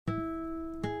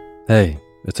Hey,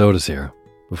 it's Otis here.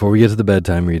 Before we get to the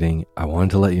bedtime reading, I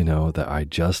wanted to let you know that I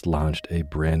just launched a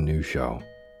brand new show.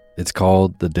 It's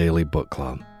called The Daily Book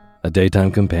Club, a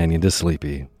daytime companion to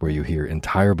Sleepy, where you hear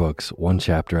entire books one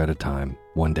chapter at a time,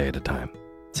 one day at a time.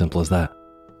 Simple as that.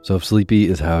 So if Sleepy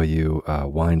is how you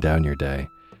wind down your day,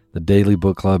 The Daily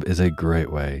Book Club is a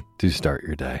great way to start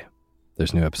your day.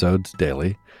 There's new episodes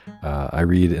daily. I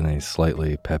read in a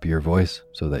slightly peppier voice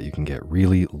so that you can get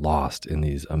really lost in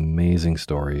these amazing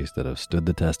stories that have stood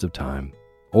the test of time.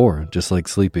 Or, just like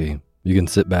Sleepy, you can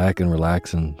sit back and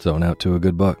relax and zone out to a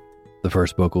good book. The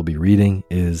first book we'll be reading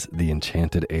is The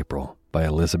Enchanted April by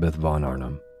Elizabeth von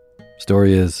Arnim.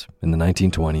 Story is, in the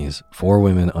 1920s, 4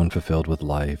 women unfulfilled with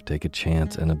life take a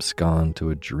chance and abscond to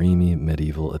a dreamy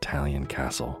medieval Italian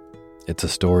castle. It's a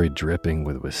story dripping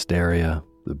with wisteria,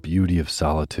 the beauty of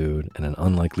solitude, and an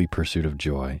unlikely pursuit of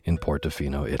joy in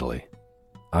Portofino, Italy.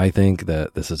 I think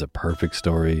that this is a perfect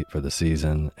story for the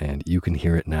season, and you can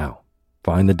hear it now.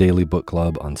 Find the Daily Book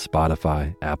Club on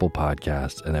Spotify, Apple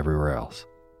Podcasts, and everywhere else.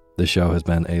 This show has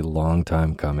been a long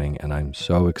time coming, and I'm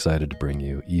so excited to bring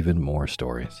you even more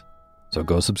stories. So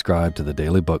go subscribe to the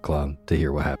Daily Book Club to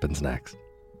hear what happens next.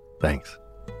 Thanks.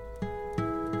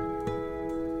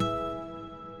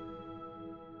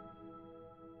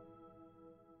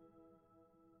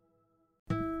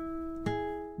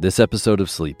 This episode of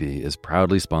Sleepy is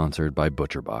proudly sponsored by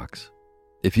ButcherBox.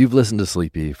 If you've listened to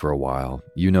Sleepy for a while,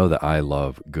 you know that I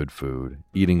love good food,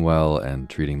 eating well, and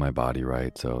treating my body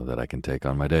right so that I can take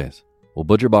on my days. Well,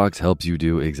 ButcherBox helps you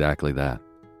do exactly that.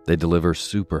 They deliver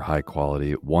super high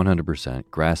quality,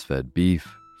 100% grass-fed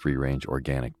beef, free-range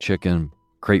organic chicken,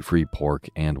 crate-free pork,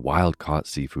 and wild-caught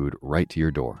seafood right to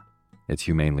your door. It's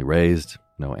humanely raised,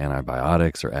 no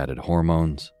antibiotics or added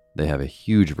hormones. They have a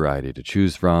huge variety to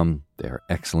choose from. They are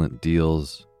excellent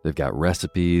deals. They've got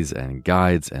recipes and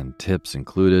guides and tips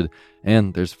included,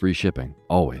 and there's free shipping,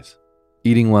 always.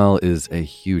 Eating well is a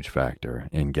huge factor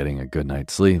in getting a good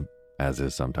night's sleep, as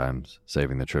is sometimes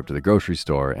saving the trip to the grocery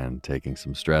store and taking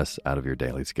some stress out of your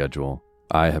daily schedule.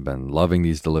 I have been loving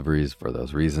these deliveries for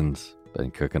those reasons.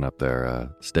 Been cooking up their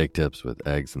steak tips with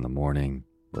eggs in the morning,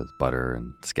 with butter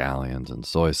and scallions and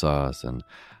soy sauce, and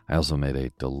I also made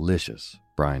a delicious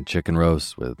brine chicken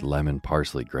roast with lemon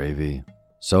parsley gravy.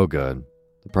 So good.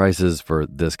 The prices for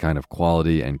this kind of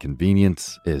quality and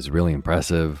convenience is really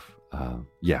impressive.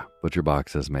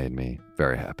 ButcherBox has made me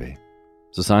very happy.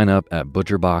 So sign up at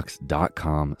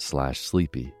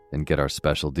butcherbox.com/sleepy and get our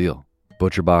special deal.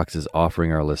 ButcherBox is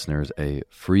offering our listeners a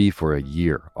free for a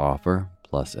year offer,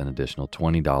 plus an additional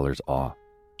 $20 off.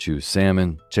 Choose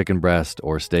salmon, chicken breast,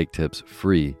 or steak tips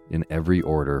free in every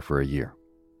order for a year.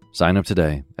 Sign up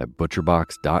today at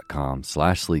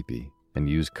butcherbox.com/sleepy and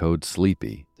use code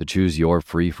SLEEPY to choose your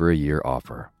free for a year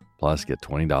offer. Plus, get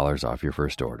 $20 off your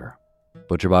first order.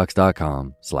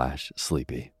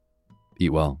 butcherbox.com/sleepy.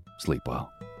 Eat well, sleep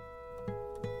well.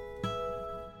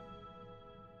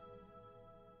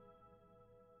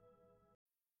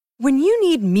 When you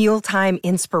need mealtime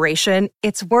inspiration,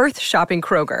 it's worth shopping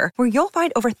Kroger, where you'll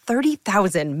find over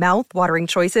 30,000 mouth-watering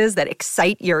choices that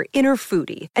excite your inner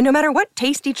foodie. And no matter what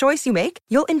tasty choice you make,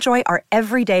 you'll enjoy our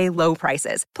everyday low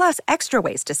prices, plus extra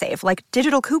ways to save, like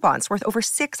digital coupons worth over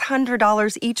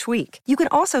 $600 each week. You can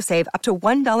also save up to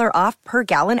 $1 off per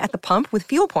gallon at the pump with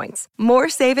fuel points. More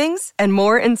savings and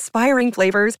more inspiring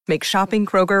flavors make shopping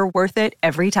Kroger worth it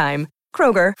every time.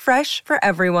 Kroger, fresh for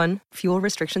everyone. Fuel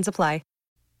restrictions apply.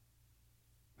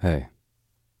 Hey,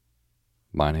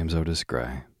 my name's Otis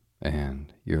Gray,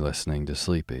 and you're listening to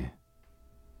Sleepy.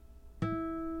 A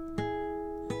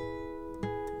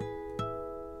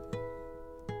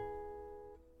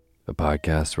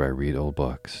podcast where I read old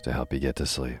books to help you get to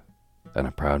sleep, and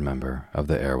a proud member of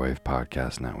the Airwave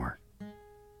Podcast Network.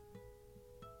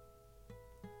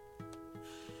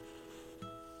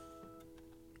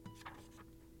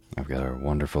 I've got a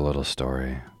wonderful little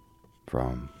story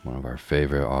from one of our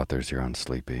favorite authors here on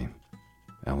Sleepy,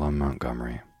 L.M.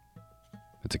 Montgomery.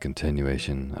 It's a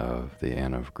continuation of the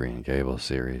Anne of Green Gables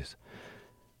series.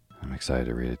 I'm excited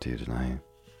to read it to you tonight.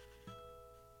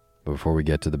 But before we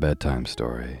get to the bedtime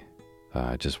story,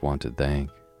 I just want to thank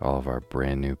all of our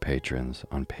brand new patrons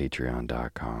on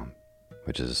patreon.com,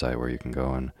 which is a site where you can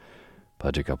go and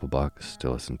pledge a couple bucks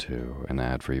to listen to an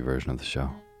ad-free version of the show.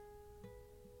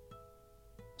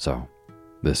 So,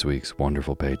 this week's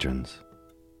wonderful patrons: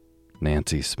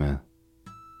 Nancy Smith,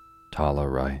 Tala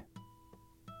Wright,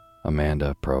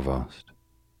 Amanda Provost,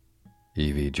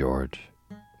 Evie George,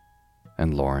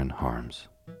 and Lauren Harms.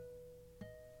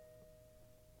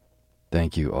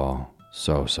 Thank you all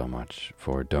so much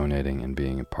for donating and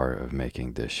being a part of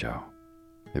making this show.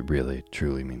 It really,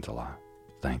 truly means a lot.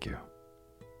 Thank you.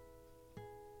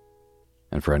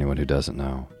 And for anyone who doesn't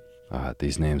know,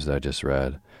 these names that I just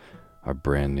read are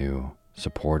brand new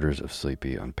supporters of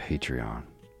Sleepy on Patreon,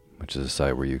 which is a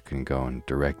site where you can go and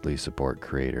directly support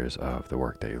creators of the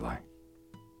work that you like.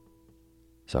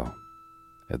 So,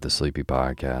 if the Sleepy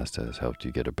podcast has helped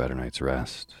you get a better night's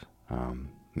rest,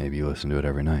 maybe you listen to it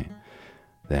every night,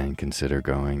 then consider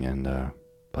going and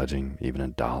pledging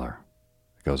even $1.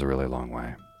 It goes a really long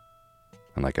way.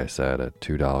 And like I said, at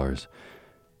 $2,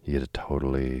 you get a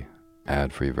totally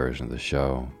ad-free version of the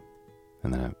show.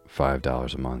 And then at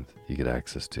 $5 a month, you get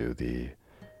access to the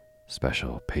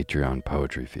special Patreon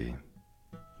poetry fee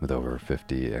with over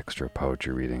 50 extra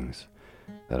poetry readings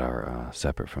that are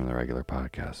separate from the regular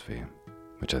podcast fee,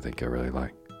 which I think I really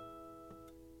like.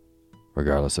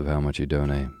 Regardless of how much you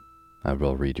donate, I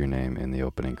will read your name in the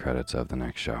opening credits of the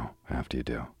next show after you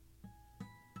do.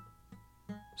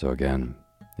 So again,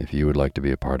 if you would like to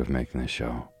be a part of making this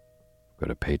show, go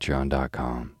to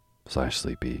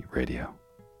patreon.com/sleepyradio.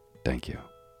 Thank you.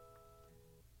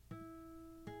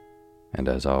 And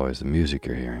as always, the music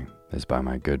you're hearing is by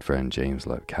my good friend James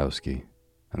Lepkowski,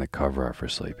 and the cover art for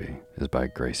Sleepy is by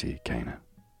Gracie Kanan.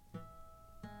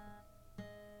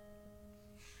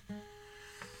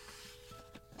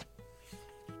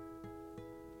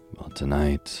 Well,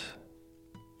 tonight,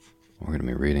 we're going to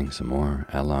be reading some more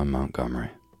L.M. Montgomery.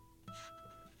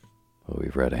 Well,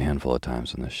 we've read a handful of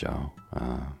times on this show.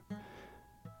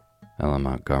 L.M.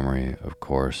 Montgomery, of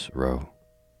course, wrote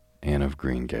Anne of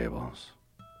Green Gables,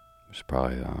 which is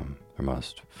probably their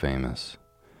most famous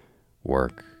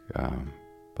work,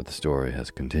 but the story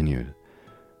has continued.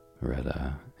 We read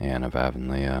Anne of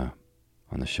Avonlea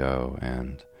on the show,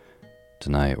 and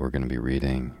tonight we're going to be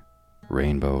reading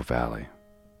Rainbow Valley,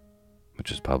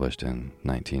 which was published in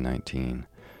 1919,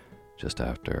 just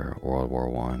after World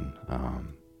War I.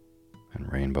 And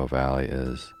Rainbow Valley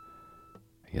is,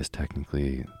 I guess,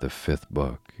 technically the 5th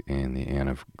book in the Anne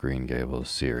of Green Gables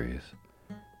series,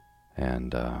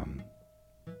 and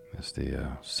it's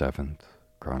the 7th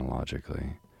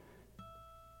chronologically.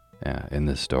 In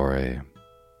this story,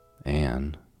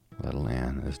 Anne, little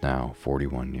Anne, is now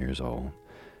 41 years old,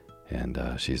 and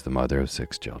she's the mother of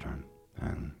 6 children,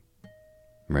 and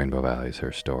Rainbow Valley is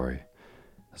her story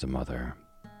as a mother.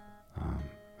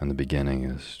 And the beginning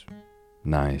is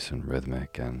nice and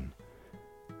rhythmic and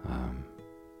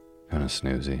kind of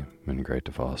snoozy and great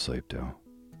to fall asleep to.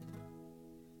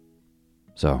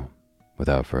 So,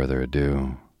 without further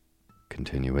ado,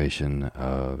 continuation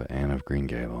of Anne of Green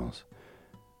Gables,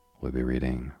 we'll be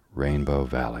reading Rainbow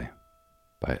Valley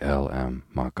by L.M.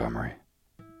 Montgomery.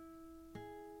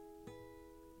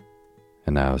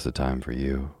 And now is the time for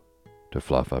you to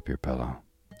fluff up your pillow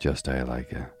just how you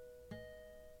like it.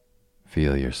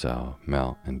 Feel yourself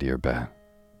melt into your bed.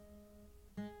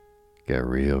 Get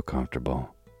real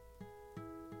comfortable.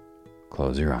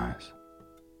 Close your eyes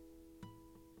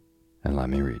and let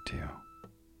me read to you.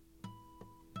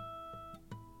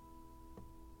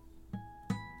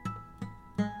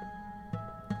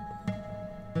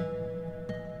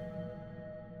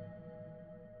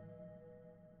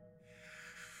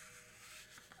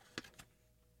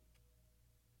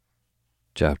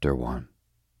 Chapter 1.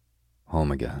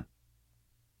 Home Again.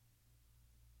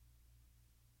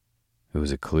 It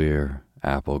was a clear,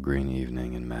 apple-green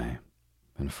evening in May,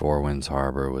 and Four Winds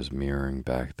Harbor was mirroring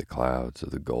back the clouds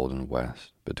of the golden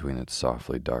west between its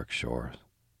softly dark shores.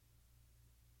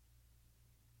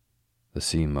 The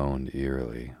sea moaned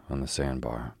eerily on the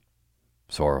sandbar,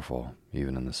 sorrowful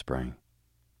even in the spring,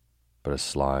 but a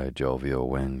sly, jovial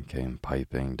wind came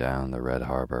piping down the Red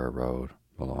Harbor road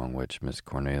along which Miss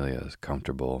Cornelia's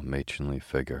comfortable, matronly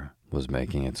figure was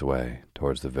making its way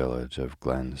towards the village of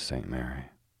Glen St. Mary.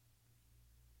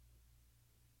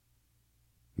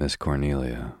 Miss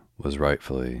Cornelia was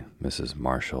rightfully Mrs.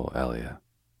 Marshall Elliott,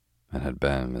 and had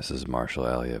been Mrs. Marshall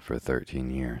Elliott for 13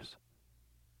 years,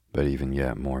 but even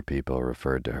yet more people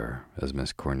referred to her as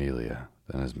Miss Cornelia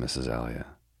than as Mrs. Elliott.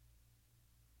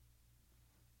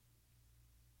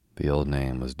 The old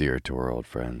name was dear to her old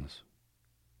friends.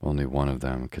 Only one of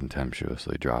them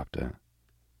contemptuously dropped it.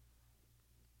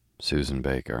 Susan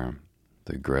Baker,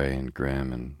 the gray and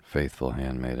grim and faithful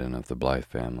handmaiden of the Blythe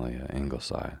family at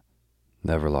Ingleside,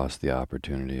 never lost the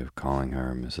opportunity of calling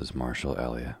her Mrs. Marshall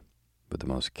Elliott with the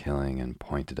most killing and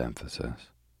pointed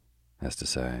emphasis, as to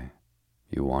say,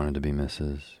 you wanted to be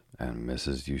Mrs., and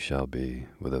Mrs. you shall be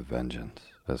with a vengeance,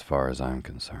 as far as I'm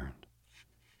concerned.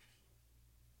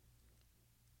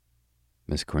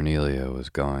 Miss Cornelia was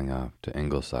going up to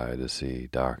Ingleside to see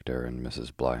Dr. and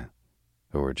Mrs. Blythe,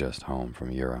 who were just home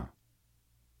from Europe.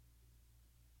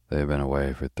 They had been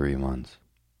away for 3 months,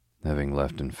 having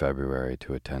left in February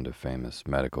to attend a famous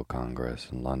medical congress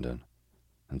in London,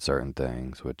 and certain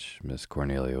things which Miss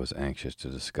Cornelia was anxious to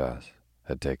discuss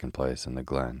had taken place in the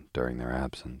glen during their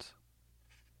absence.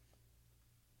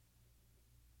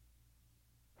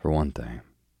 For one thing,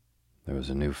 there was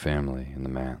a new family in the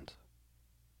manse,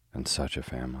 and such a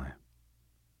family.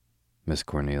 Miss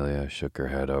Cornelia shook her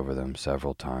head over them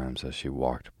several times as she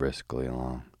walked briskly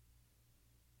along.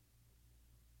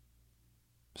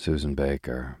 Susan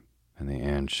Baker and the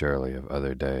Anne Shirley of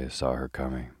other days saw her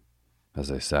coming as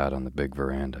they sat on the big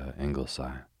veranda at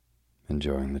Ingleside,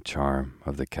 enjoying the charm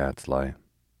of the cat's light,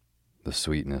 the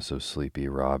sweetness of sleepy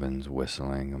robins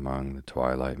whistling among the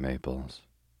twilight maples,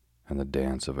 and the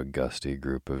dance of a gusty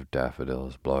group of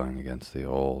daffodils blowing against the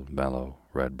old, mellow,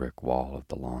 red brick wall of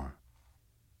the lawn.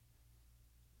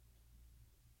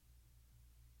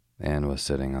 Anne was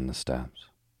sitting on the steps,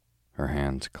 her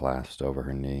hands clasped over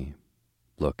her knee,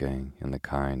 looking, in the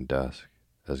kind dusk,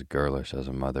 as girlish as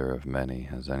a mother of many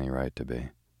has any right to be.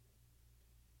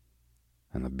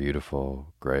 And the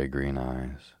beautiful gray-green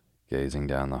eyes, gazing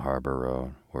down the harbor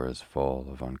road, were as full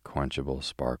of unquenchable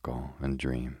sparkle and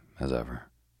dream as ever.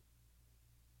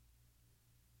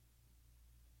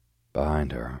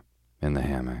 Behind her, in the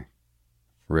hammock,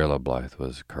 Rilla Blythe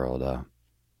was curled up,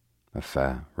 a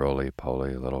fat,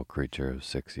 roly-poly little creature of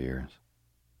 6 years,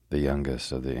 the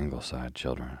youngest of the Ingleside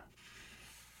children.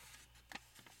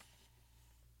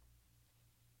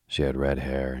 She had red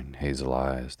hair and hazel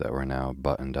eyes that were now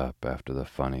buttoned up after the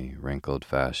funny, wrinkled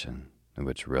fashion in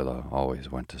which Rilla always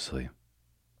went to sleep.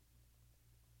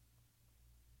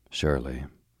 Shirley,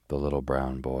 the little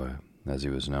brown boy, as he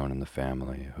was known in the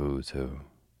family, who's who,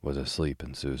 was asleep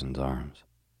in Susan's arms.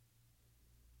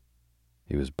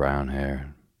 He was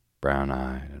brown-haired,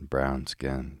 brown-eyed, and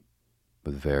brown-skinned,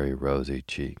 with very rosy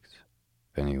cheeks,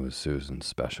 and he was Susan's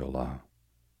special love.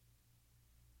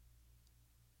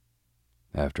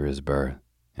 After his birth,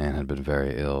 Anne had been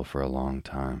very ill for a long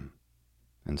time,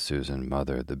 and Susan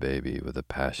mothered the baby with a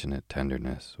passionate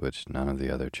tenderness which none of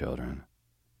the other children,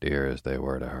 dear as they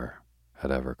were to her,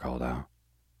 had ever called out.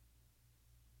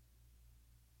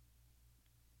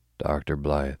 Dr.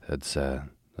 Blythe had said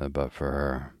that but for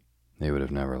her, he would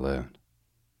have never lived.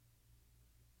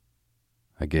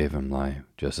 "I gave him life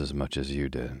just as much as you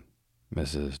did,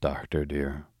 Mrs. Doctor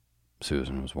dear,"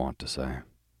 Susan was wont to say.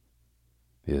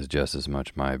 "He is just as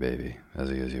much my baby as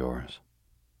he is yours."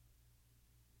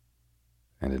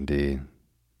 And indeed,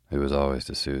 it was always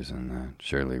to Susan that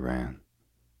Shirley ran,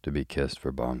 to be kissed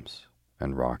for bumps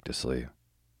and rocked to sleep,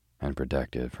 and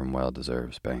protected from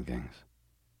well-deserved spankings.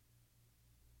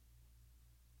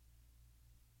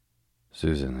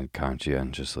 Susan had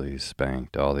conscientiously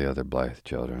spanked all the other Blythe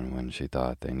children when she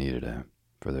thought they needed it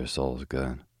for their souls'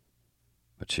 good,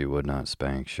 but she would not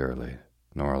spank Shirley,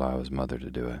 nor allow his mother to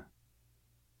do it.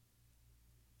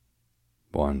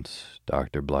 Once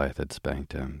Dr. Blythe had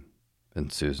spanked him,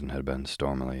 and Susan had been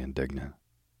stormily indignant.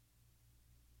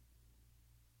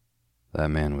 "That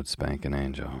man would spank an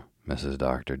angel, Mrs.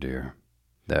 Doctor dear,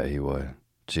 that he would,"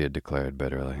 she had declared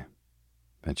bitterly,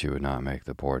 and she would not make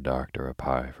the poor doctor a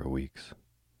pie for weeks.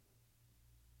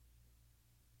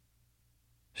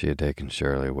 She had taken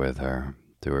Shirley with her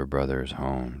to her brother's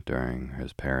home during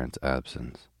his parents'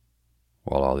 absence,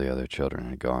 while all the other children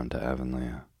had gone to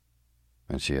Avonlea,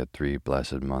 and she had 3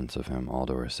 blessed months of him all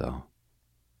to herself.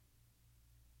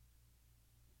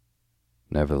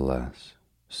 Nevertheless,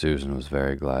 Susan was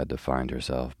very glad to find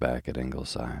herself back at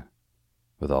Ingleside,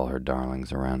 with all her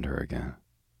darlings around her again.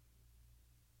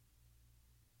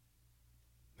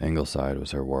 Ingleside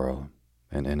was her world,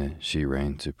 and in it she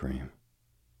reigned supreme.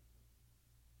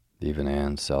 Even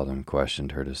Anne seldom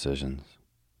questioned her decisions,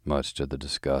 much to the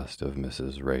disgust of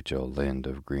Mrs. Rachel Lynde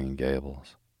of Green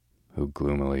Gables, who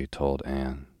gloomily told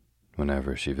Anne,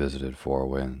 whenever she visited Four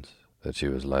Winds, that she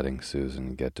was letting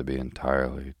Susan get to be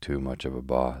entirely too much of a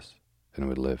boss and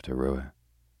would live to rue it.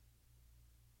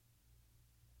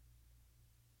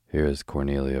 "Here is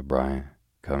Cornelia Bryant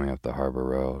coming up the harbor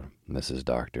road, Mrs.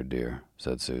 Doctor dear,"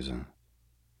 said Susan.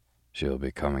 "She will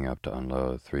be coming up to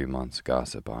unload 3 months'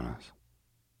 gossip on us."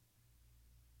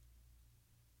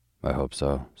 "I hope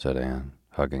so," said Anne,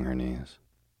 hugging her knees.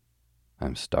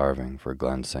 "I'm starving for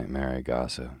Glen St. Mary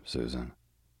gossip, Susan.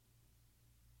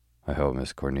 I hope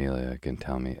Miss Cornelia can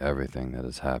tell me everything that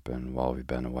has happened while we've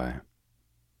been away.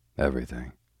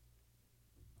 Everything.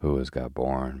 Who has got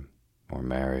born, or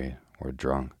married, or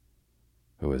drunk.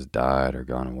 Who has died, or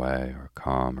gone away, or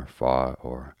come, or fought,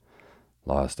 or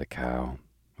lost a cow,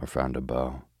 or found a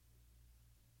beau.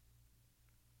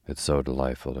 It's so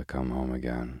delightful to come home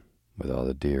again with all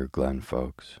the dear Glen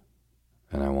folks,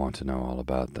 and I want to know all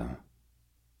about them.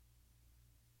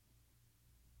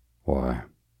 Why,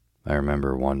 I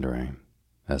remember wondering,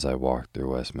 as I walked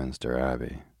through Westminster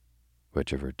Abbey,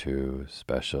 which of her two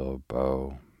special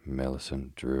beaux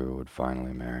Millicent Drew would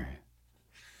finally marry.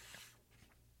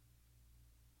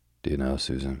 Do you know,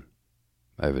 Susan,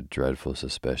 I have a dreadful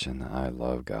suspicion that I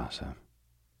love gossip.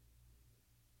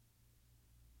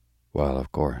 Well,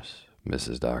 of course,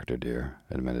 Mrs. Doctor dear,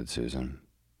 admitted Susan.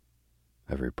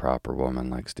 Every proper woman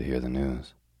likes to hear the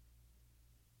news.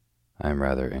 I am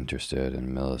rather interested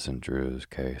in Millicent Drew's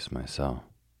case myself.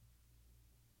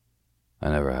 I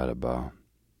never had a beau,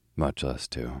 much less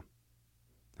two,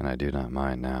 and I do not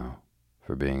mind now,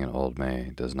 for being an old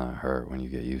maid does not hurt when you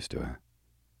get used to it.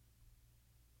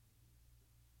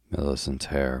 Millicent's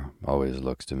hair always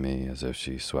looks to me as if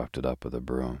she swept it up with a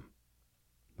broom,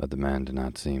 but the men do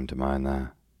not seem to mind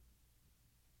that.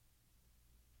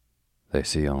 They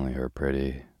see only her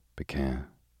pretty, piquant,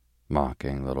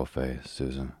 mocking little face,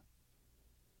 Susan.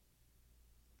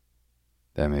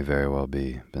 That may very well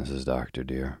be, Mrs. Doctor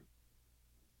dear.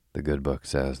 The good book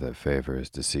says that favor is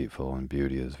deceitful and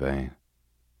beauty is vain,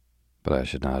 but I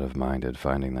should not have minded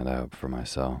finding that out for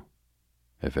myself,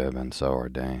 if it had been so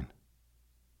ordained.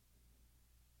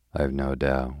 I have no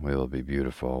doubt we will be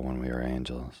beautiful when we are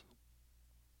angels,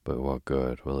 but what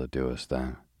good will it do us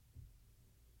then?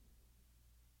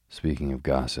 Speaking of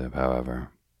gossip,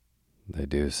 however, they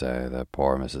do say that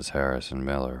poor Mrs. Harrison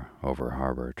Miller over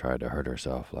harbor tried to hurt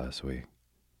herself last week.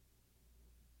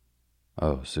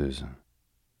 Oh, Susan.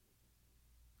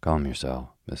 Calm yourself,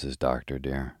 Mrs. Doctor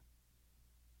dear.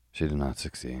 She did not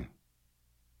succeed,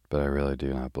 but I really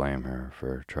do not blame her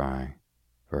for trying,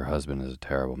 for her husband is a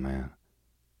terrible man.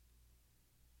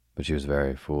 But she was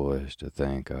very foolish to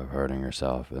think of hurting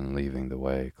herself and leaving the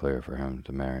way clear for him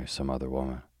to marry some other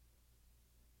woman.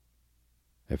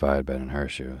 If I had been in her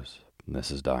shoes,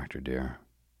 Mrs. Doctor dear,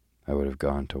 I would have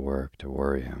gone to work to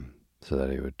worry him so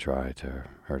that he would try to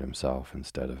hurt himself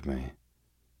instead of me.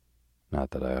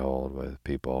 Not that I hold with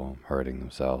people hurting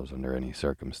themselves under any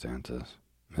circumstances,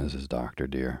 Mrs. Doctor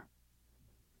dear.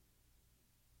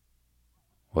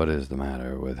 What is the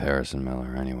matter with Harrison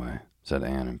Miller, anyway? Said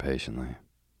Anne impatiently.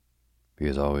 He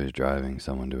is always driving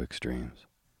someone to extremes.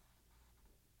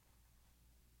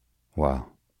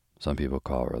 Well, some people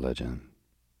call it religion,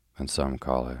 and some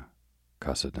call it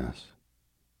cussedness.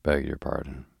 Beg your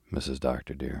pardon, Mrs.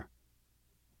 Doctor dear,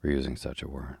 for using such a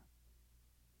word.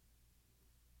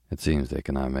 It seems they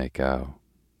cannot make out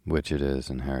which it is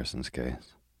in Harrison's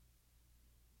case.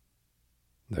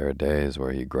 There are days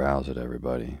where he growls at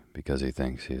everybody because he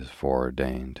thinks he is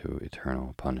foreordained to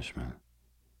eternal punishment.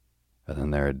 And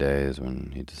then there are days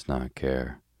when he does not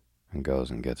care and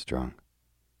goes and gets drunk.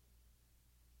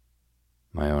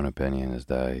 My own opinion is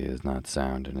that he is not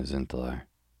sound in his intellect,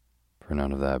 for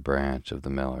none of that branch of the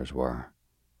Millers were.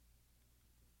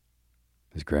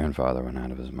 His grandfather went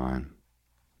out of his mind.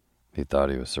 He thought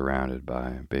he was surrounded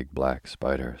by big black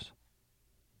spiders.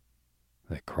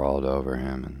 They crawled over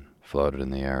him and floated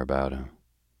in the air about him.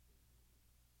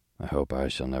 I hope I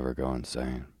shall never go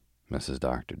insane, Mrs.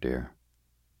 Doctor dear.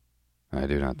 I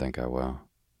do not think I will,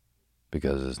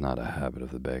 because it is not a habit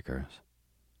of the Bakers.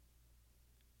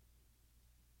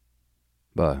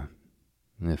 But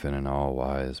if an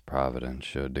all-wise Providence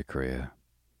should decree it,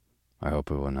 I hope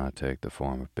it will not take the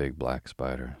form of big black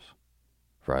spiders,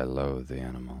 for I loathe the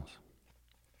animals.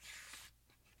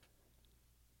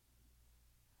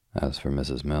 As for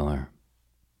Mrs. Miller,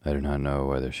 I do not know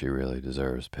whether she really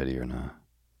deserves pity or not.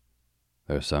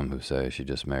 There are some who say she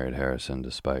just married Harrison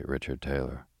to spite Richard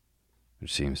Taylor,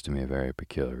 which seems to me a very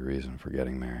peculiar reason for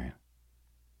getting married.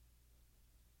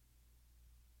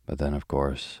 But then, of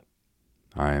course,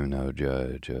 I am no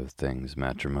judge of things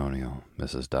matrimonial,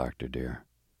 Mrs. Doctor dear,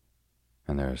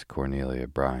 and there is Cornelia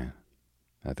Bryant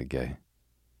at the gate,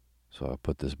 so I'll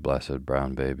put this blessed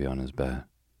brown baby on his bed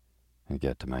and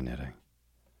get to my knitting.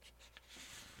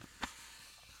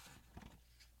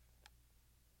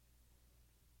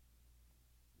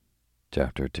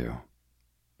 Chapter 2.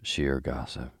 Sheer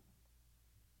Gossip.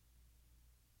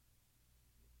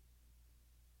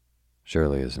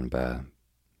 Shirley isn't bad,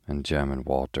 and Jem and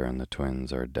Walter and the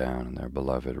twins are down in their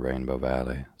beloved Rainbow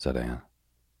Valley, said Anne.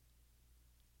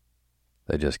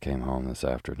 They just came home this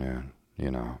afternoon,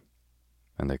 you know,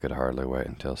 and they could hardly wait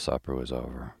until supper was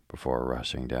over before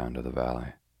rushing down to the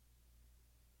valley.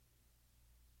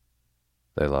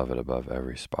 They love it above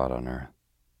every spot on earth.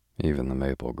 Even the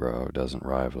maple grove doesn't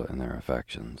rival it in their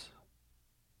affections.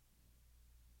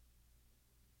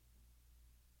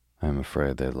 I am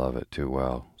afraid they love it too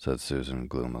well, said Susan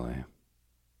gloomily.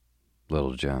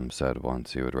 Little Jem said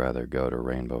once he would rather go to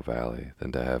Rainbow Valley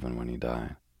than to heaven when he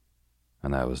died,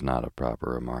 and that was not a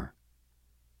proper remark.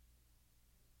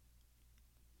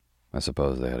 I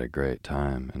suppose they had a great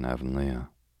time in Avonlea,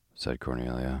 said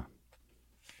Cornelia.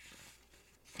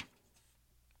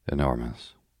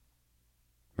 Enormous.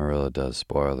 Marilla does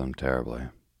spoil them terribly.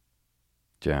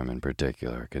 Jem, in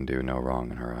particular, can do no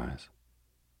wrong in her eyes.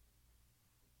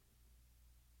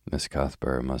 Miss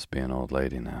Cuthbert must be an old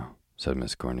lady now, said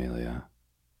Miss Cornelia,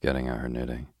 getting at her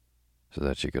knitting, so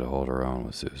that she could hold her own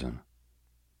with Susan.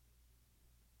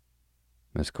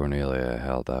 Miss Cornelia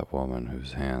held that woman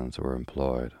whose hands were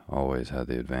employed always had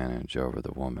the advantage over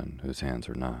the woman whose hands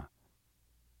were not.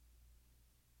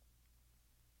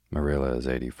 Marilla is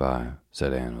 85,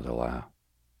 said Anne with a laugh.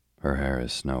 Her hair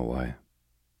is snow white.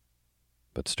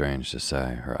 But strange to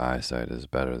say, her eyesight is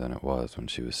better than it was when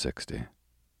she was 60.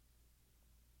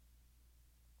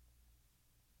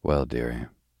 Well, dearie,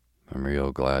 I'm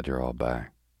real glad you're all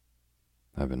back.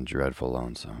 I've been dreadful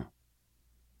lonesome.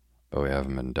 But we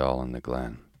haven't been dull in the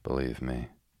Glen, believe me.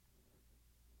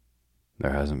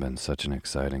 There hasn't been such an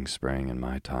exciting spring in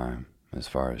my time as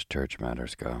far as church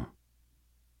matters go.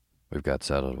 We've got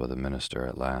settled with a minister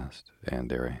at last, Anne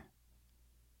dearie.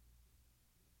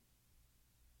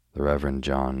 The Reverend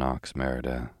John Knox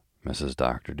Meredith, Mrs.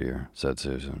 Doctor dear, said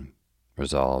Susan,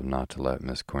 resolved not to let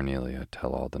Miss Cornelia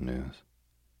tell all the news.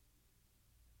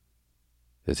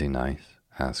 Is he nice?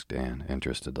 Asked Anne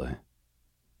interestedly.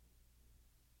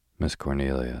 Miss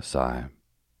Cornelia sighed,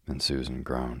 and Susan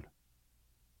groaned.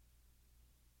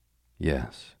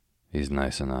 Yes, he's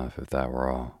nice enough if that were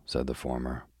all, said the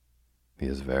former. He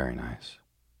is very nice,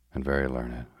 and very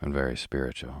learned, and very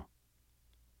spiritual.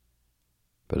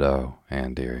 But oh,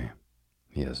 Anne dearie,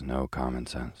 he has no common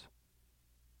sense.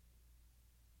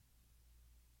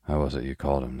 How was it you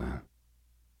called him then?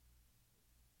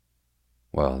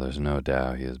 Well, there's no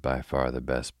doubt he is by far the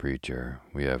best preacher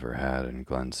we ever had in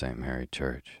Glen St. Mary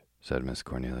Church, said Miss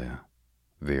Cornelia,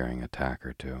 veering a tack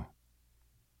or two.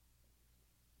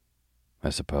 I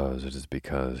suppose it is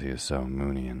because he is so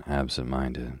moony and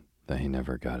absent-minded that he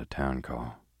never got a town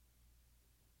call.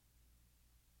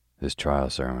 His trial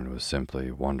sermon was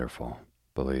simply wonderful,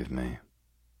 believe me.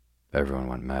 Everyone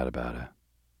went mad about it,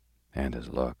 and his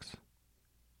looks.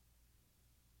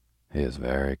 He is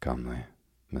very comely,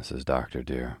 Mrs. Doctor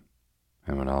dear,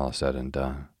 and when all is said and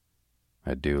done,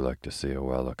 I do like to see a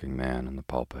well-looking man in the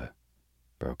pulpit,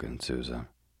 broke in Susan,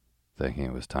 thinking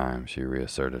it was time she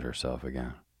reasserted herself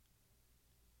again.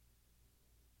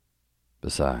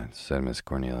 Besides, said Miss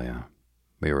Cornelia,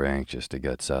 we were anxious to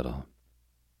get settled,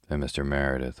 and Mr.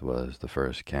 Meredith was the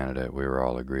first candidate we were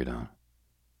all agreed on.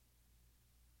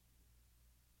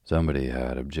 Somebody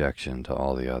had objection to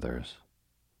all the others.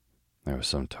 There was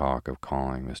some talk of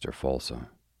calling Mr. Folsom.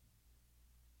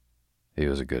 He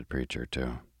was a good preacher,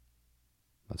 too,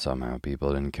 but somehow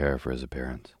people didn't care for his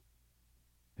appearance.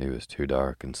 He was too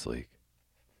dark and sleek.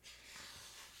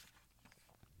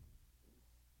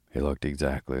 He looked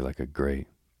exactly like a great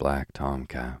black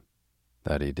tomcat.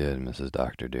 That he did, Mrs.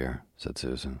 Doctor dear, said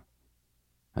Susan.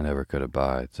 I never could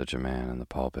abide such a man in the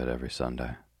pulpit every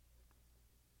Sunday.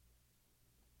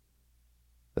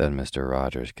 Then Mr.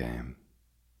 Rogers came,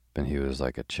 and he was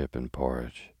like a chip in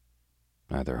porridge,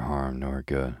 neither harm nor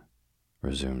good,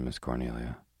 resumed Miss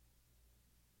Cornelia.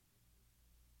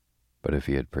 But if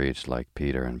he had preached like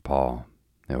Peter and Paul,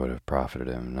 it would have profited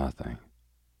him nothing,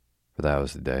 for that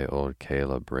was the day old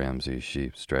Caleb Ramsey's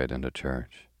sheep strayed into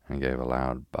church and gave a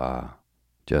loud baa,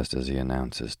 just as he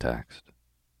announced his text.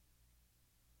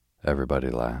 Everybody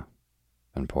laughed,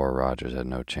 and poor Rogers had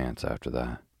no chance after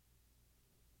that.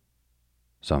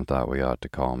 Some thought we ought to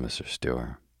call Mr.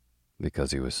 Stewart,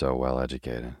 because he was so well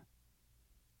educated.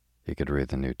 He could read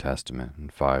the New Testament in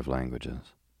 5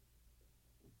 languages.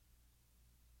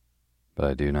 But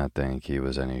I do not think he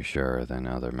was any surer than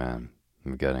other men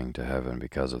of getting to heaven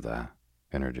because of that,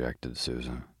 interjected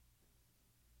Susan.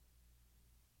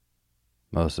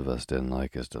 Most of us didn't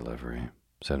like his delivery,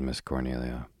 said Miss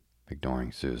Cornelia,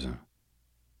 ignoring Susan.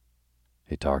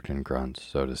 He talked in grunts,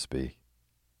 so to speak,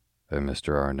 and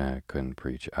Mr. Arnett couldn't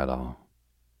preach at all.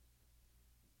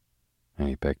 And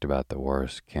he picked about the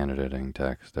worst candidating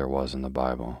text there was in the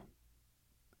Bible,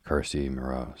 Curse ye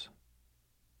Morose.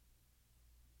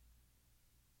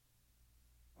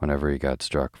 Whenever he got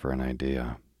struck for an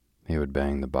idea, he would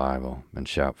bang the Bible and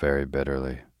shout very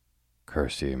bitterly,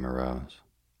 Curse ye Morose.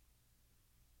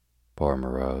 Poor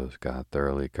Morose got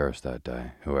thoroughly cursed that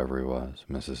day, whoever he was,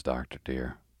 Mrs. Doctor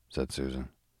dear, said Susan.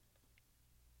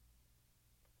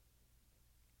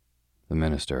 The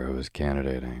minister who is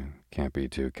candidating can't be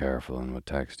too careful in what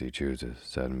text he chooses,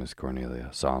 said Miss Cornelia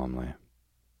solemnly.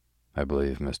 I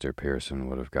believe Mr. Pearson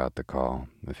would have got the call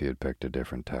if he had picked a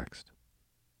different text.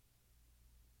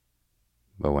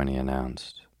 But when he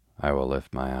announced, I will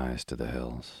lift my eyes to the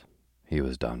hills, he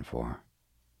was done for.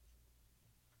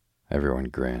 Everyone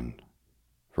grinned,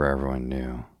 for everyone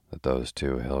knew that those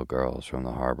two hill girls from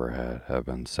the Harbor Head had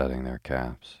been setting their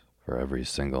caps for every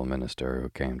single minister who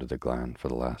came to the Glen for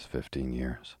the last 15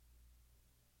 years.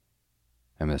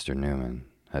 And Mr. Newman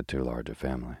had too large a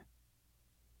family.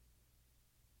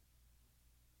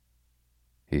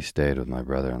 He stayed with my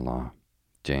brother-in-law,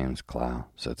 James Clow,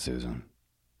 said Susan.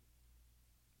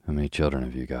 How many children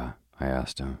have you got? I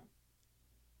asked him.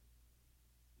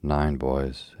 9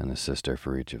 boys and a sister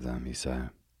for each of them, he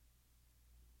said.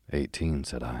 18,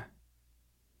 said I.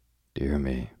 Dear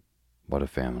me, what a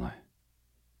family.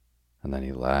 And then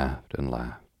he laughed and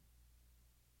laughed.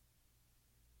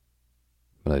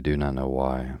 But I do not know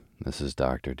why, Mrs.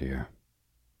 Doctor dear,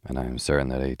 and I am certain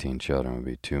that 18 children would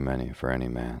be too many for any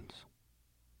man's.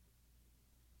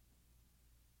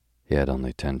 He had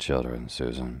only 10 children,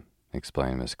 Susan,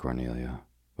 explained Miss Cornelia,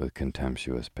 with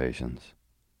contemptuous patience.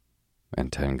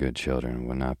 And 10 good children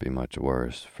would not be much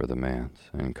worse for the manse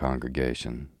and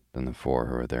congregation than the 4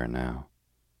 who are there now.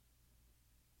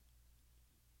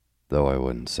 Though I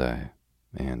wouldn't say,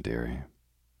 Anne dearie,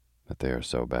 that they are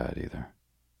so bad either.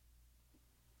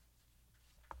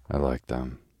 I like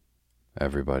them.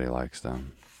 Everybody likes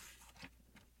them.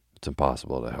 It's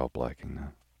impossible to help liking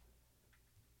them.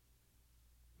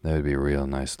 They would be real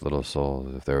nice little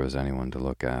souls if there was anyone to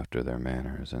look after their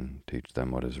manners and teach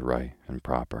them what is right and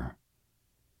proper.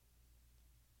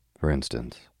 For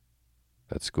instance,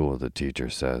 at school the teacher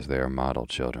says they are model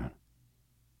children,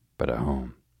 but at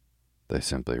home they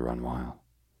simply run wild.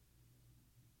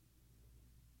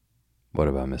 What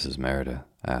about Mrs. Meredith?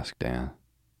 Asked Anne.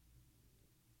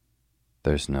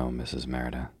 There's no Mrs.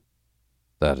 Meredith.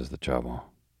 That is the trouble.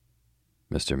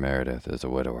 Mr. Meredith is a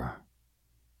widower.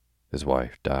 His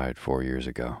wife died 4 years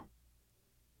ago.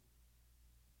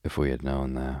 If we had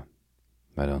known that,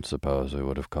 I don't suppose we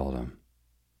would have called him,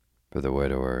 for the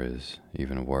widower is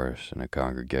even worse in a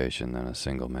congregation than a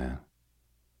single man.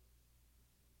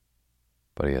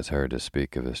 But he has heard to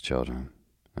speak of his children,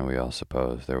 and we all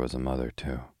supposed there was a mother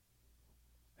too.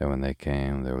 And when they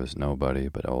came, there was nobody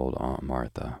but old Aunt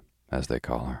Martha, as they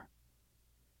call her.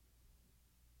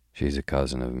 She's a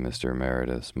cousin of Mr.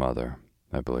 Meredith's mother,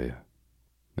 I believe,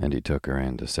 and he took her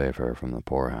in to save her from the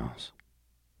poorhouse.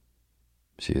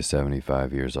 She is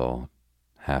 75 years old,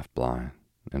 half blind,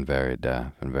 and very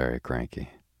deaf and very cranky.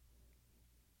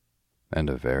 And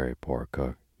a very poor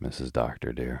cook, Mrs.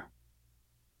 Doctor dear.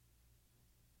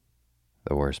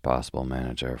 The worst possible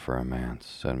manager for a manse,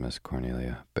 said Miss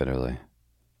Cornelia bitterly.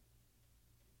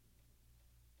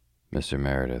 Mr.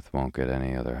 Meredith won't get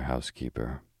any other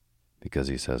housekeeper because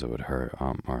he says it would hurt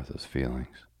Aunt Martha's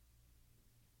feelings.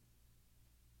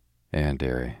 Anne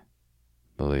dearie,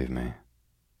 believe me,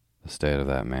 the state of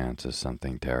that manse is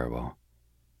something terrible.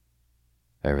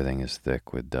 Everything is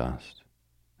thick with dust,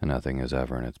 and nothing is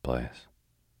ever in its place.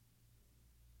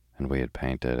 And we had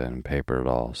painted and papered it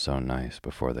all so nice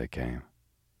before they came.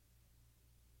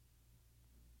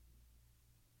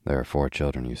 There are 4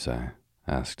 children, you say?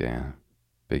 Asked Anne,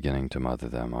 beginning to mother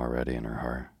them already in her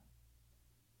heart.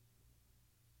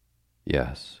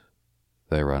 Yes,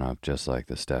 they run up just like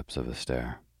the steps of a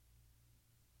stair.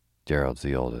 Gerald's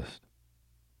the oldest.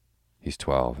 He's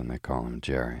 12 and they call him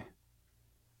Jerry.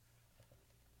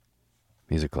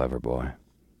 He's a clever boy.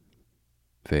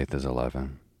 Faith is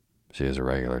 11. She is a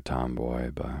regular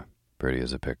tomboy, but pretty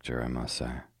as a picture, I must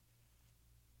say.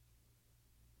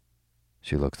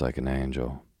 She looks like an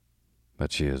angel,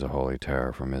 but she is a holy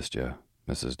terror for mischief,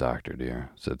 Mrs. Doctor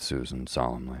dear, said Susan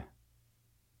solemnly.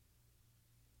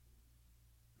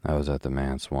 I was at the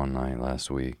manse one night last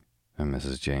week, and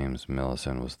Mrs. James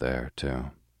Millicent was there,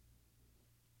 too.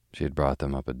 She had brought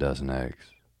them up a dozen eggs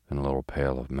and a little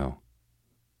pail of milk.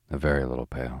 A very little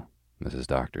pail, Mrs.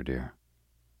 Doctor dear.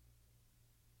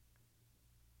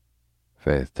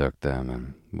 Faith took them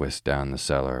and whisked down the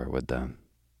cellar with them.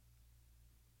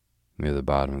 Near the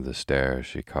bottom of the stairs,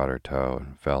 she caught her toe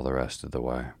and fell the rest of the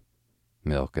way,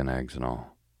 milk and eggs and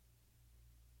all.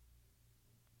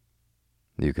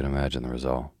 You can imagine the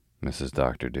result, Mrs.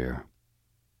 Doctor dear,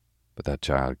 but that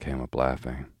child came up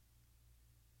laughing.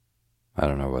 I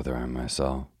don't know whether I'm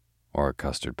myself or a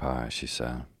custard pie, she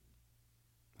said,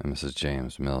 and Mrs.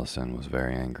 James Millicent was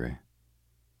very angry.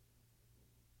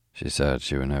 She said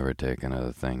she would never take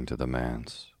another thing to the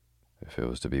manse if it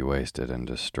was to be wasted and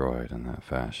destroyed in that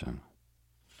fashion.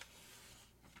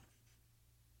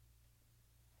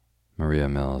 Maria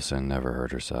Millicent never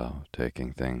hurt herself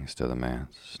taking things to the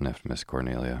manse, sniffed Miss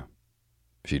Cornelia.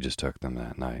 She just took them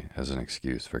that night as an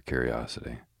excuse for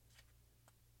curiosity.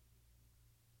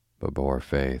 But poor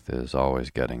Faith is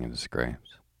always getting into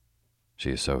scrapes.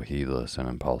 She is so heedless and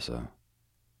impulsive,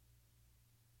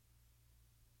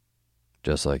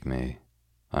 Just like me,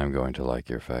 I'm going to like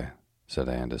your faith, said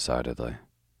Anne decidedly.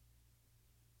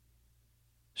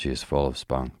 She is full of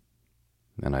spunk,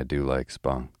 and I do like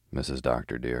spunk, Mrs.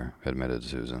 Doctor dear, admitted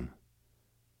Susan.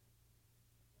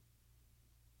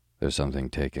 There's something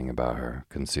taking about her,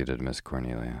 conceded Miss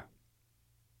Cornelia.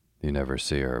 You never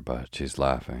see her, but she's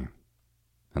laughing,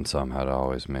 and somehow it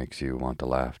always makes you want to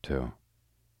laugh too.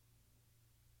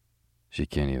 She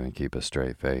can't even keep a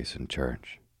straight face in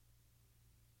church.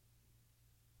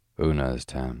 Una is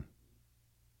 10.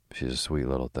 She's a sweet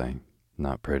little thing,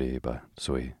 not pretty, but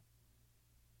sweet.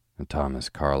 And Thomas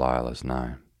Carlyle is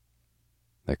 9.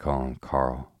 They call him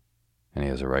Carl, and he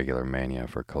has a regular mania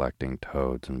for collecting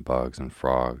toads and bugs and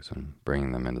frogs and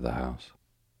bringing them into the house.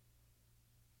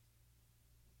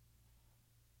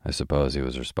 I suppose he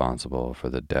was responsible for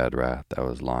the dead rat that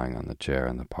was lying on the chair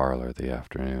in the parlor the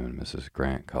afternoon Mrs.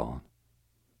 Grant called.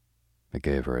 It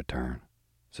gave her a turn,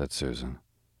 said Susan.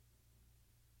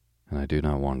 And I do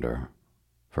not wonder,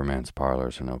 for man's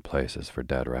parlors are no places for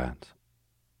dead rats.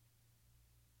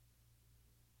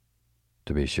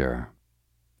 To be sure,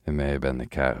 it may have been the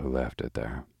cat who left it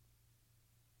there.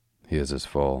 He is as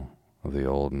full of the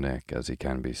old Nick as he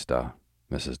can be stuffed,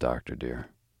 Mrs. Doctor dear.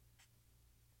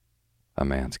 A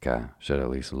man's cat should at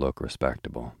least look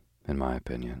respectable, in my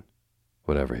opinion,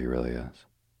 whatever he really is.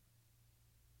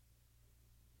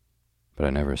 But I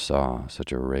never saw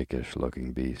such a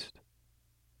rakish-looking beast,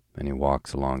 and he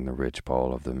walks along the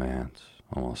ridgepole of the manse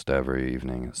almost every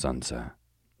evening at sunset,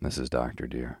 Mrs. Doctor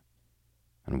dear,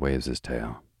 and waves his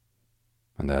tail,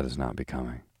 and that is not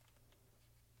becoming.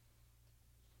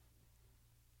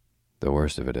 The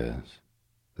worst of it is,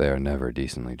 they are never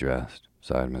decently dressed,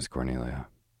 sighed Miss Cornelia.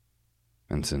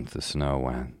 And since the snow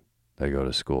went, they go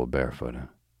to school barefooted.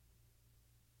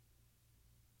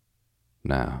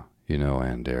 Now, you know,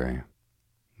 Anne dearie,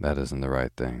 that isn't the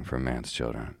right thing for man's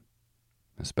children,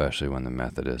 especially when the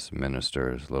Methodist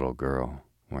minister's little girl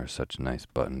wears such nice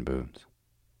button boots.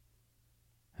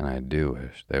 And I do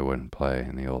wish they wouldn't play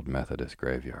in the old Methodist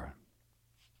graveyard.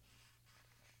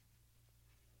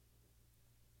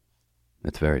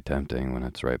 It's very tempting when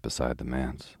it's right beside the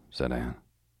manse, said Anne.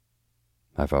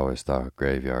 I've always thought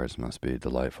graveyards must be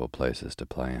delightful places to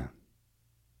play in.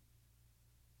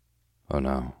 Oh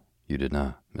no, you did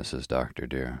not, Mrs. Doctor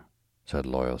dear, said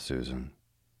loyal Susan,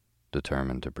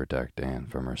 determined to protect Anne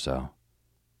from herself.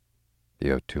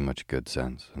 You have too much good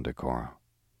sense and decorum.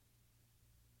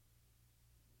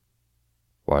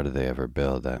 Why did they ever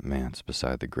build that manse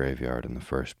beside the graveyard in the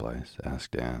first place?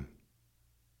 Asked Anne.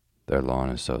 Their lawn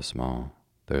is so small,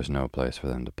 there's no place for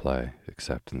them to play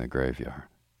except in the graveyard.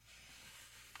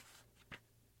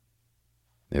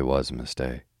 It was a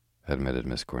mistake, admitted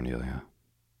Miss Cornelia,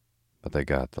 but they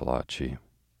got the lot cheap,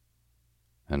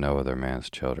 and no other man's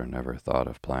children ever thought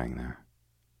of playing there.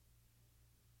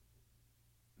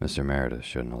 Mr. Meredith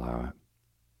shouldn't allow it,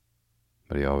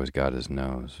 but he always got his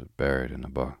nose buried in a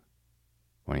book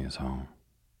when he is home.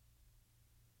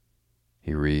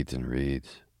 He reads and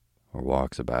reads, or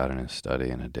walks about in his study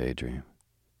in a daydream.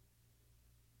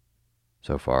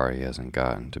 So far he hasn't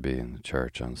gotten to be in the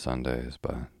church on Sundays,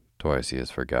 but twice he has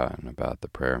forgotten about the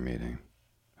prayer meeting,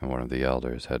 and one of the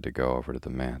elders had to go over to the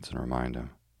manse and remind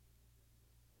him.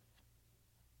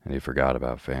 And he forgot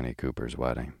about Fanny Cooper's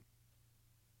wedding.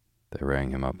 They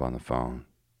rang him up on the phone,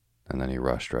 and then he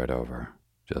rushed right over,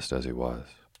 just as he was,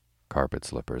 carpet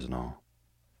slippers and all.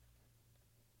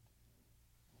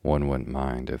 One wouldn't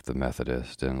mind if the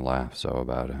Methodists didn't laugh so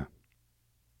about it,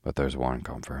 but there's one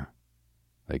comfort.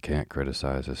 They can't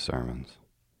criticize his sermons.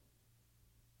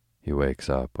 He wakes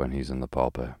up when he's in the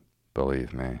pulpit,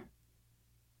 believe me,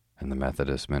 and the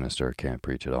Methodist minister can't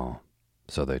preach at all,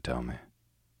 so they tell me.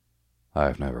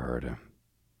 I've never heard him,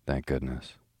 thank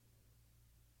goodness.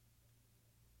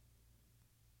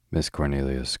 Miss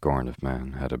Cornelia's scorn of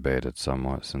men had abated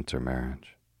somewhat since her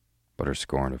marriage, but her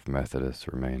scorn of Methodists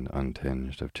remained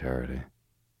untinged of charity.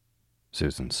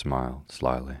 Susan smiled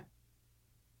slyly.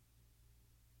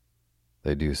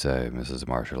 They do say, Mrs.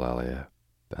 Marshall Elliott,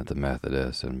 that the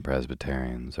Methodists and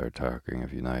Presbyterians are talking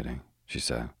of uniting, she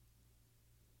said.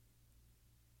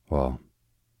 Well,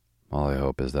 all I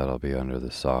hope is that'll be under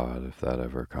the sod if that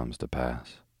ever comes to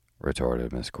pass,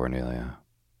 retorted Miss Cornelia.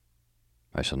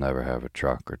 I shall never have a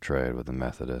truck or trade with the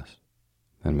Methodists,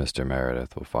 and Mr.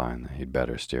 Meredith will find that he'd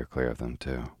better steer clear of them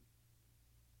too.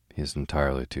 He is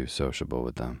entirely too sociable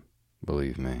with them,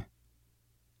 believe me.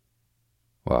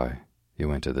 Why, he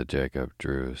went to the Jacob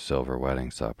Drew silver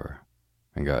wedding supper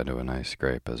and got into a nice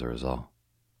scrape as a result.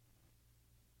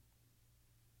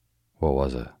 What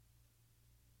was it?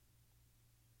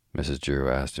 Mrs. Drew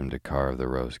asked him to carve the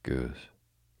roast goose,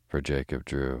 for Jacob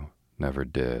Drew never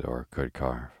did or could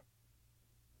carve.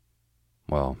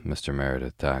 Well, Mr.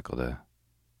 Meredith tackled it,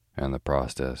 and in the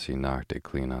process he knocked it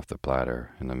clean off the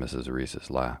platter into Mrs. Reese's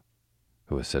lap,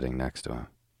 who was sitting next to him.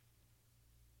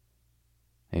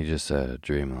 He just said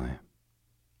dreamily,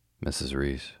 "Mrs.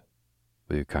 Reese,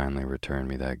 will you kindly return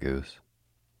me that goose?"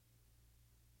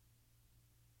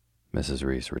 Mrs.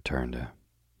 Reese returned it,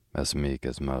 as meek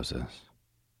as Moses,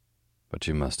 but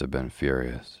she must have been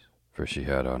furious, for she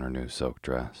had on her new silk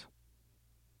dress.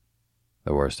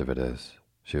 The worst of it is,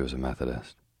 she was a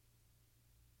Methodist.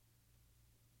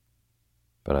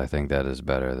 "But I think that is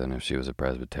better than if she was a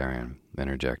Presbyterian,"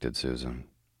 interjected Susan.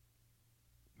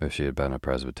 "If she had been a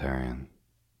Presbyterian,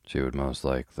 she would most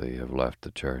likely have left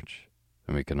the church,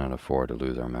 and we cannot afford to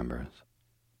lose our members.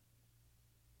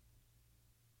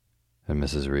 And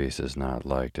Mrs. Reese is not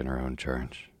liked in her own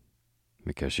church,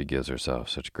 because she gives herself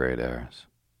such great airs,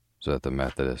 so that the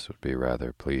Methodists would be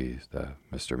rather pleased that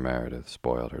Mr. Meredith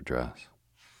spoiled her dress.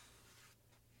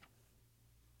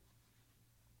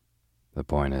 The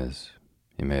point is,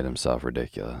 he made himself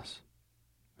ridiculous,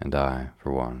 and I,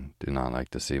 for one, do not like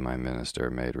to see my minister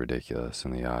made ridiculous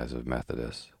in the eyes of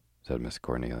Methodists," said Miss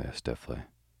Cornelia stiffly.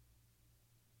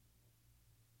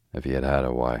 "If he had had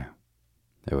a wife,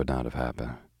 it would not have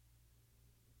happened.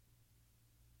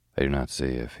 I do not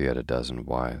see, if he had a dozen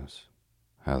wives,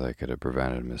 how they could have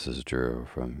prevented Mrs. Drew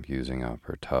from using up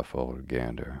her tough old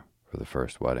gander for the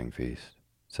first wedding feast,"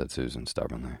 said Susan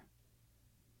stubbornly.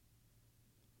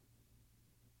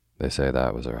 "They say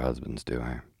that was her husband's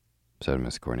doing," said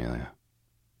Miss Cornelia.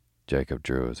 "Jacob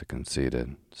Drew is a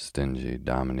conceited, stingy,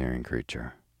 domineering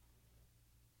creature.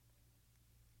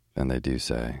 And they do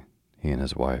say he and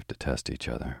his wife detest each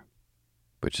other,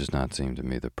 which does not seem to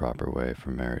me the proper way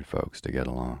for married folks to get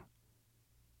along.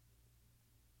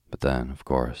 But then, of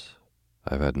course,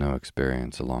 I've had no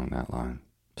experience along that line,"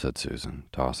 said Susan,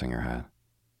 tossing her head.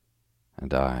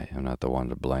 "And I am not the one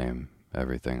to blame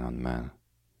everything on men.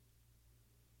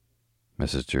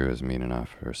 Mrs. Drew is mean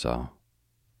enough herself.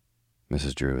 They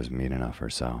say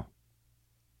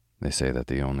that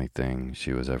the only thing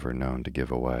she was ever known to give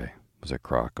away was a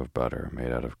crock of butter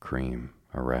made out of cream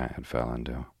a rat had fell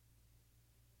into.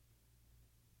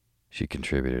 She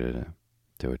contributed it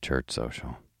to a church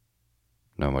social.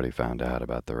 Nobody found out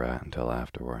about the rat until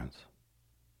afterwards.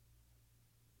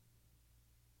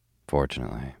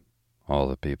 Fortunately, all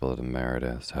the people at the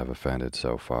Merediths have offended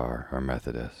so far are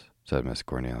Methodists," said Miss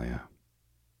Cornelia.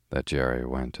 "That Jerry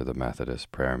went to the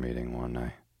Methodist prayer meeting one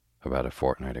night, about a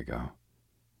fortnight ago,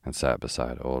 and sat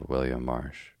beside old William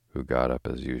Marsh, who got up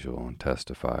as usual and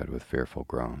testified with fearful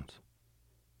groans.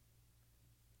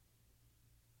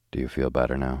 'Do you feel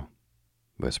better now?'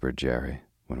 whispered Jerry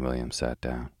when William sat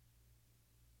down.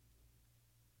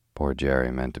 Poor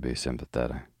Jerry meant to be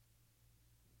sympathetic,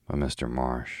 but Mr.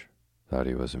 Marsh thought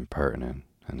he was impertinent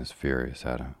and is furious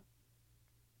at him.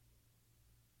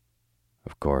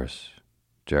 Of course,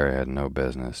 Jerry had no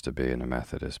business to be in a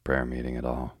Methodist prayer meeting at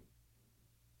all,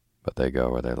 but they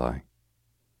go where they like.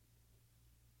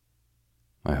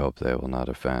 I hope they will not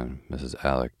offend Mrs.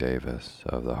 Alec Davis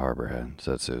of the Harbor Head,"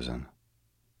 said Susan.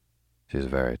 "She's a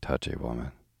very touchy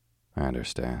woman, I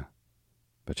understand,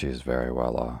 but she is very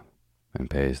well off and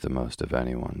pays the most of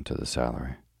anyone to the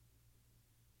salary.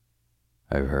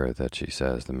 I've heard that she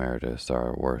says the Merediths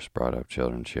are the worst brought-up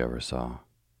children she ever saw."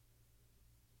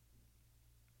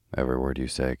 "Every word you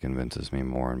say convinces me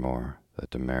more and more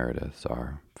that the Merediths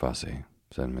are fussy,"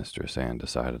 said Mistress Anne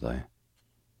decidedly.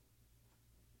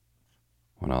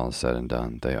 "When all is said and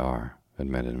done, they are,"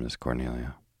 admitted Miss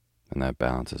Cornelia, "and that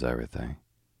balances everything.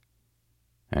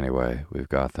 Anyway, we've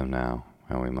got them now,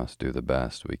 and we must do the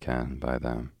best we can by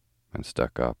them and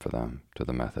stuck up for them to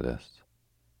the Methodists.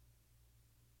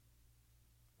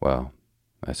 Well,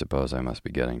 I suppose I must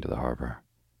be getting to the harbor.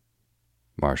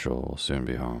 Marshall will soon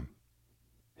be home.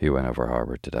 He went over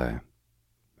harbor today,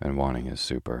 and wanting his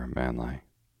super manlike.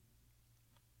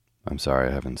 I'm sorry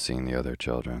I haven't seen the other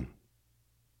children.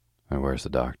 And where's the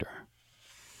doctor?"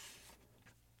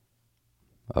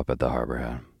 "Up at the Harbor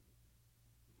Head.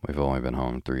 We've only been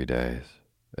home 3 days,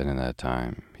 and in that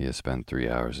time he has spent 3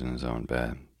 hours in his own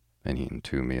bed and eaten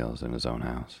 2 meals in his own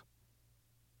house."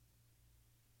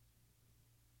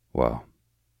 "Well,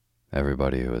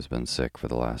 everybody who has been sick for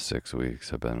the last 6 weeks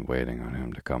have been waiting on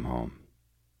him to come home,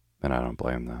 and I don't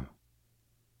blame them.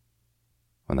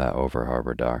 When that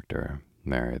over-harbor doctor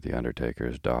married the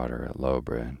undertaker's daughter at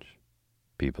Lowbridge,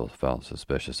 people felt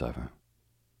suspicious of him.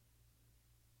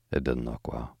 It didn't look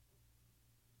well.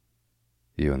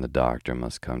 You and the doctor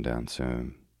must come down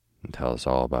soon and tell us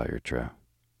all about your trip.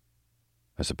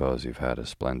 I suppose you've had a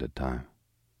splendid time."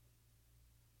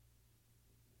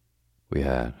 We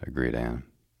had, agreed Anne.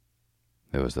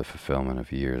 It was the fulfillment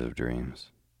of years of dreams.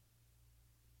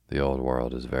 The old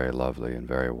world is very lovely and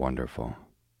very wonderful,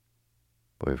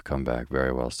 but we've come back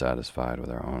very well satisfied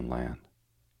with our own land.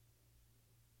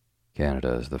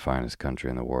 Canada is the finest country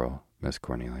in the world, Miss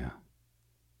Cornelia.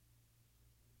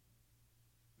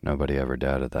 Nobody ever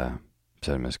doubted that,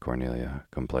 said Miss Cornelia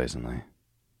complacently.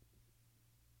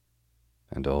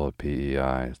 And old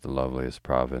PEI is the loveliest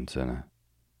province in it,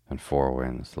 and Four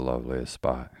Winds the loveliest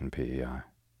spot in PEI,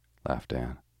 laughed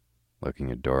Anne, looking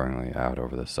adoringly out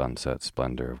over the sunset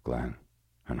splendor of glen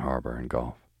and harbor and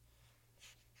gulf.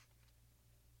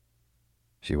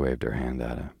 She waved her hand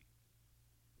at it.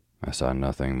 I saw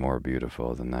nothing more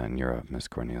beautiful than that in Europe, Miss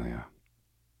Cornelia.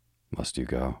 Must you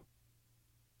go?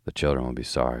 The children will be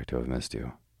sorry to have missed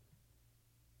you.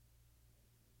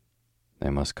 They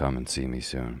must come and see me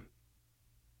soon.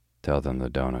 Tell them the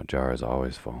donut jar is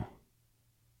always full.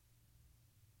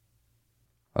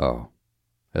 Oh,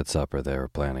 at supper they were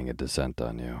planning a descent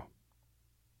on you.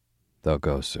 They'll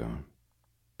go soon,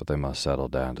 but they must settle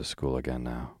down to school again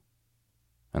now,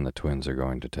 and the twins are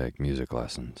going to take music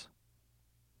lessons.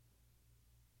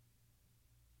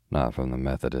 Not from the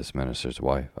Methodist minister's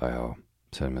wife, I hope,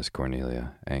 said Miss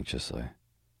Cornelia anxiously.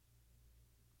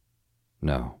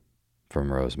 No,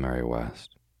 from Rosemary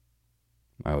West.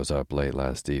 I was up late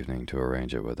last evening to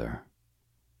arrange it with her.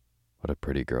 What a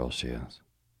pretty girl she is.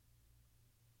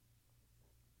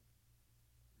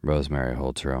 Rosemary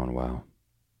holds her own well.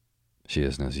 She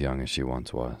isn't as young as she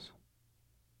once was.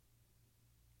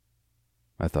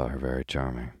 I thought her very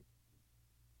charming.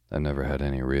 I never had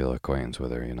any real acquaintance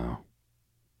with her, you know.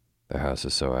 The house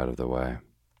is so out of the way,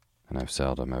 and I've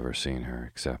seldom ever seen her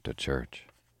except at church.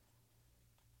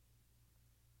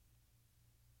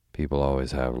 People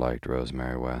always have liked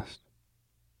Rosemary West,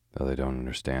 though they don't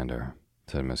understand her,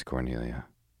 said Miss Cornelia,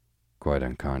 quite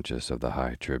unconscious of the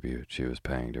high tribute she was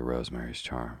paying to Rosemary's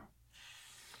charm.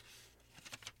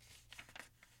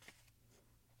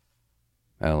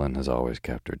 Ellen has always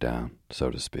kept her down,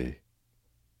 so to speak.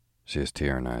 She has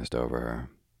tyrannized over her,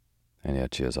 and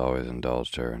yet she has always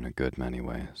indulged her in a good many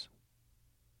ways.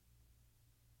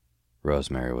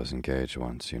 Rosemary was engaged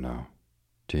once, you know,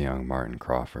 to young Martin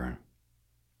Crawford.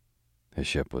 His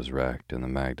ship was wrecked in the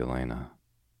Magdalena,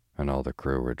 and all the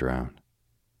crew were drowned.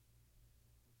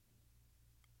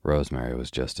 Rosemary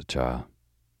was just a child,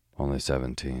 only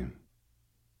 17,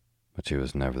 but she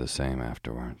was never the same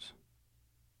afterwards.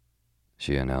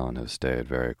 She and Ellen have stayed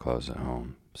very close at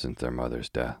home since their mother's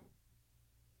death.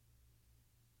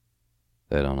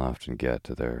 They don't often get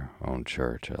to their own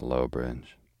church at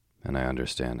Lowbridge, and I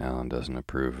understand Ellen doesn't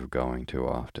approve of going too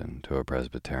often to a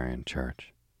Presbyterian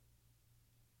church.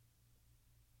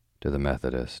 To the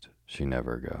Methodist, she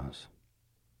never goes.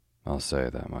 I'll say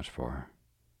that much for her.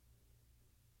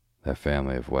 That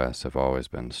family of West have always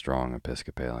been strong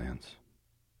Episcopalians.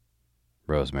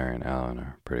 Rosemary and Ellen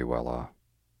are pretty well off.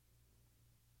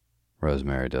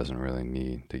 Rosemary doesn't really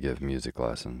need to give music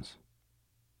lessons.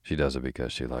 She does it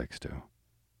because she likes to.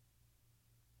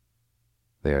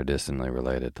 They are distantly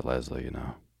related to Leslie, you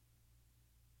know.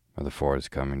 Are the Fords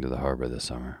coming to the harbor this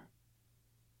summer?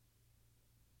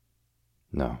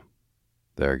 No.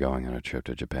 They are going on a trip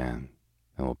to Japan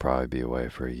and will probably be away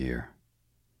for a year.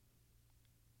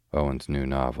 Owen's new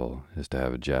novel is to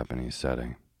have a Japanese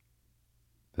setting.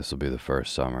 This will be the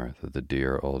first summer that the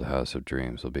dear old House of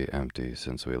Dreams will be empty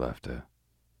since we left it.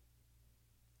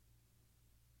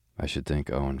 I should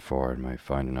think Owen Ford might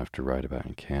find enough to write about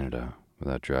in Canada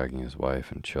without dragging his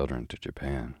wife and children to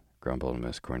Japan, grumbled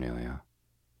Miss Cornelia.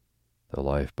 The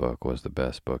Life book was the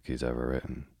best book he's ever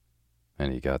written,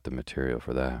 and he got the material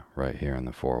for that right here in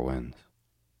the Four Winds.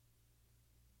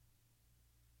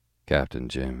 Captain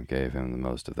Jim gave him the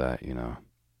most of that, you know,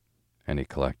 and he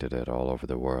collected it all over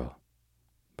the world.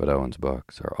 But Owen's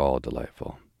books are all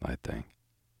delightful, I think.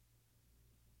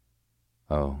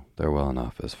 Oh, they're well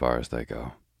enough as far as they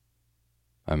go.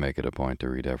 I make it a point to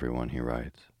read every one he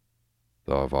writes,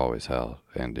 though I've always held,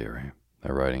 and dearie,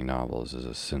 that writing novels is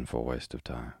a sinful waste of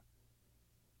time.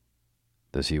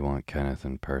 Does he want Kenneth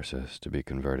and Persis to be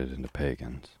converted into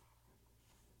pagans?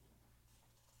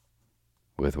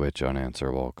 With which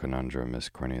unanswerable conundrum Miss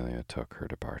Cornelia took her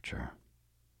departure.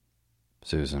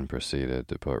 Susan proceeded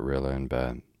to put Rilla in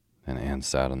bed, and Anne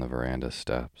sat on the veranda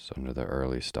steps under the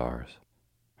early stars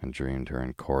and dreamed her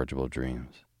incorrigible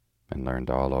dreams, and learned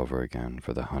all over again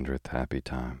for the 100th happy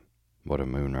time what a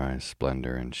moonrise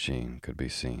splendor and sheen could be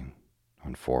seen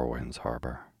on Four Winds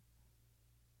Harbor.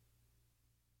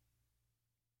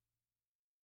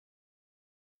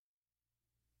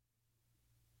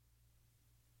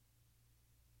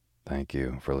 Thank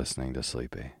you for listening to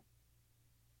Sleepy.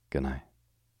 Good night.